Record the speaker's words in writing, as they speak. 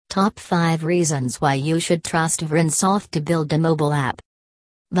Top 5 reasons why you should trust Vrinsoft to build a mobile app.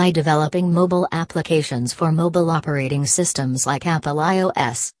 By developing mobile applications for mobile operating systems like Apple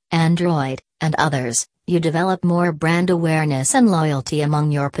iOS, Android, and others, you develop more brand awareness and loyalty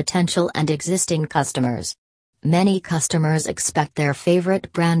among your potential and existing customers. Many customers expect their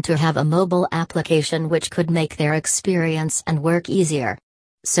favorite brand to have a mobile application which could make their experience and work easier.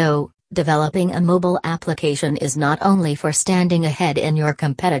 So, developing a mobile application is not only for standing ahead in your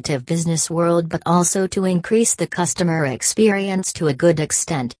competitive business world but also to increase the customer experience to a good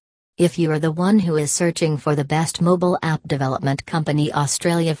extent. If you are the one who is searching for the best mobile app development company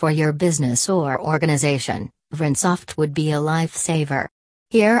Australia for your business or organization, Vrinsoft would be a lifesaver.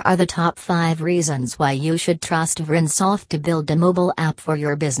 Here are the top 5 reasons why you should trust Vrinsoft to build a mobile app for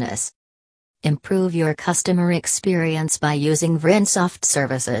your business. Improve your customer experience by using Vrinsoft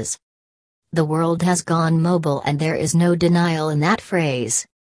services. The world has gone mobile and there is no denial in that phrase.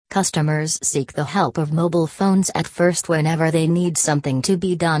 Customers seek the help of mobile phones at first whenever they need something to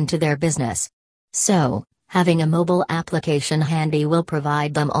be done to their business. So, having a mobile application handy will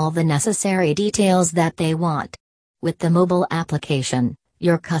provide them all the necessary details that they want. With the mobile application,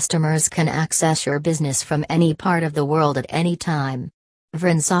 your customers can access your business from any part of the world at any time.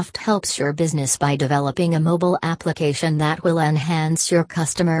 Vrinsoft helps your business by developing a mobile application that will enhance your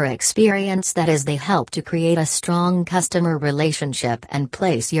customer experience. That is, they help to create a strong customer relationship and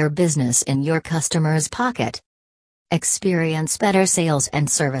place your business in your customer's pocket. Experience better sales and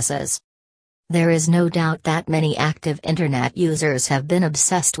services. There is no doubt that many active internet users have been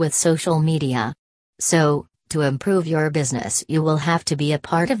obsessed with social media. So, to improve your business, you will have to be a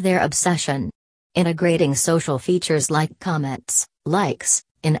part of their obsession. Integrating social features like comments, likes,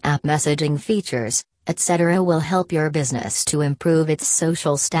 in-app messaging features, etc. will help your business to improve its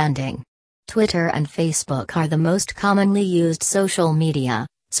social standing. Twitter and Facebook are the most commonly used social media,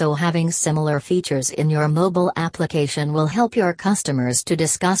 so having similar features in your mobile application will help your customers to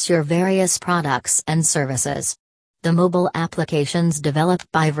discuss your various products and services. The mobile applications developed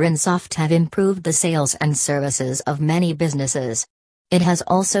by Vrinsoft have improved the sales and services of many businesses. It has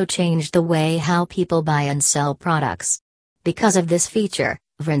also changed the way how people buy and sell products. Because of this feature,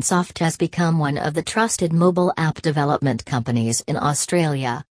 Vrinsoft has become one of the trusted mobile app development companies in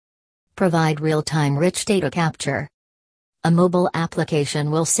Australia. Provide real-time rich data capture. A mobile application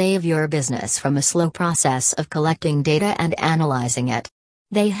will save your business from a slow process of collecting data and analyzing it.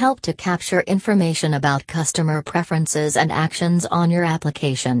 They help to capture information about customer preferences and actions on your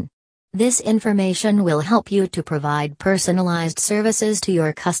application. This information will help you to provide personalized services to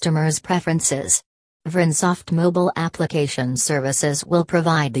your customers' preferences. Vrinsoft mobile application services will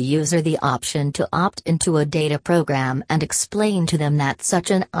provide the user the option to opt into a data program and explain to them that such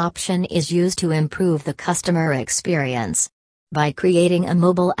an option is used to improve the customer experience. By creating a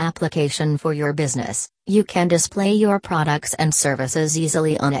mobile application for your business, you can display your products and services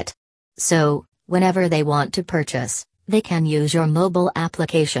easily on it. So, whenever they want to purchase, they can use your mobile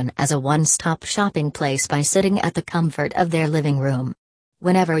application as a one-stop shopping place by sitting at the comfort of their living room.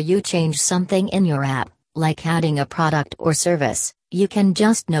 Whenever you change something in your app, like adding a product or service, you can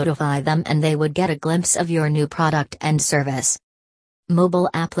just notify them and they would get a glimpse of your new product and service. Mobile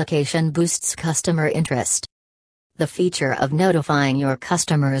application boosts customer interest. The feature of notifying your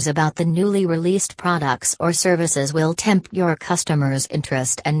customers about the newly released products or services will tempt your customers'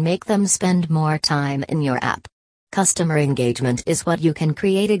 interest and make them spend more time in your app. Customer engagement is what you can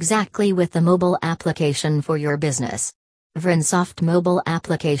create exactly with the mobile application for your business. Vrinsoft mobile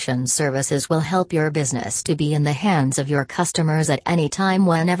application services will help your business to be in the hands of your customers at any time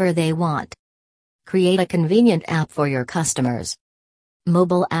whenever they want. Create a convenient app for your customers.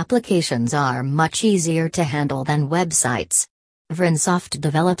 Mobile applications are much easier to handle than websites. Vrinsoft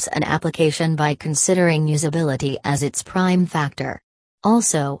develops an application by considering usability as its prime factor.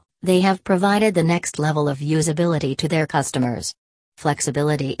 Also, they have provided the next level of usability to their customers.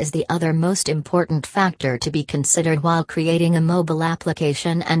 Flexibility is the other most important factor to be considered while creating a mobile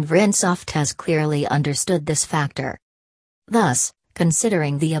application, and Vrinsoft has clearly understood this factor. Thus,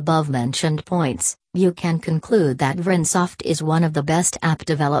 considering the above-mentioned points, you can conclude that Vrinsoft is one of the best app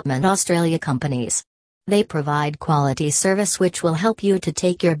development Australia companies. They provide quality service which will help you to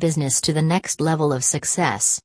take your business to the next level of success.